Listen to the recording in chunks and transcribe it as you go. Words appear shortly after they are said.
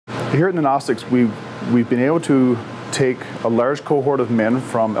Here at Nanostics, we've been able to take a large cohort of men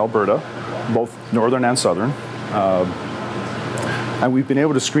from Alberta, both northern and southern, and we've been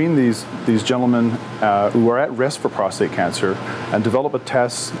able to screen these gentlemen who are at risk for prostate cancer and develop a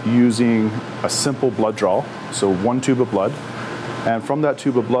test using a simple blood draw, so one tube of blood. And from that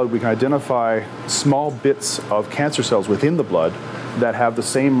tube of blood, we can identify small bits of cancer cells within the blood that have the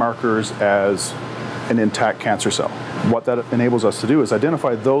same markers as an intact cancer cell. What that enables us to do is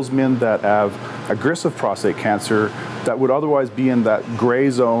identify those men that have aggressive prostate cancer that would otherwise be in that gray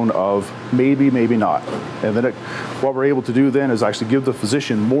zone of maybe, maybe not. And then what we're able to do then is actually give the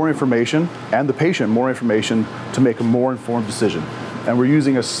physician more information and the patient more information to make a more informed decision. And we're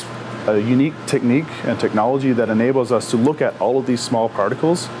using a unique technique and technology that enables us to look at all of these small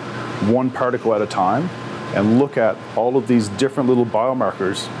particles, one particle at a time, and look at all of these different little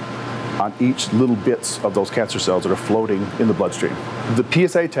biomarkers on each little bits of those cancer cells that are floating in the bloodstream. The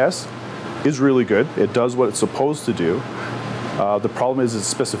PSA test is really good. It does what it's supposed to do. The problem is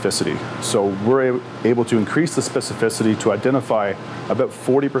its specificity. So we're able to increase the specificity to identify about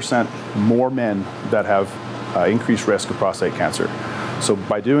 40% more men that have increased risk of prostate cancer. So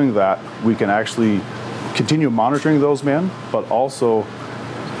by doing that, we can actually continue monitoring those men, but also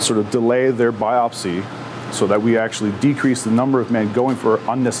sort of delay their biopsy so that we actually decrease the number of men going for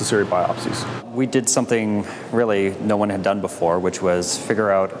unnecessary biopsies. We did something really no one had done before, which was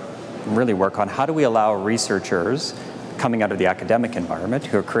figure out, really work on how do we allow researchers coming out of the academic environment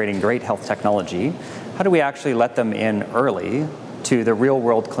who are creating great health technology, how do we actually let them in early to the real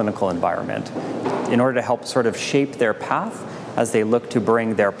world clinical environment in order to help sort of shape their path as they look to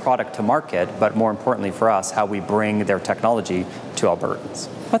bring their product to market, but more importantly for us, how we bring their technology to Albertans.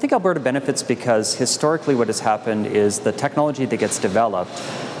 I think Alberta benefits because historically what has happened is the technology that gets developed,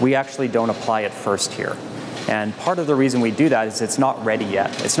 we actually don't apply it first here. And part of the reason we do that is it's not ready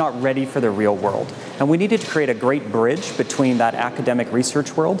yet. It's not ready for the real world. And we needed to create a great bridge between that academic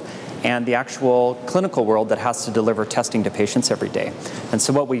research world and the actual clinical world that has to deliver testing to patients every day. And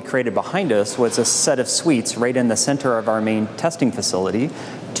so what we created behind us was a set of suites right in the center of our main testing facility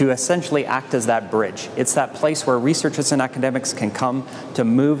to essentially act as that bridge. It's that place where researchers and academics can come to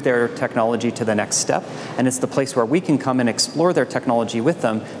move their technology to the next step, and it's the place where we can come and explore their technology with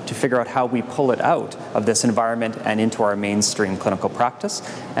them to figure out how we pull it out of this environment and into our mainstream clinical practice.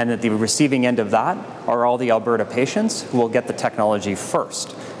 And at the receiving end of that are all the Alberta patients who will get the technology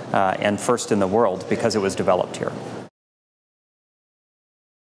first, and first in the world because it was developed here.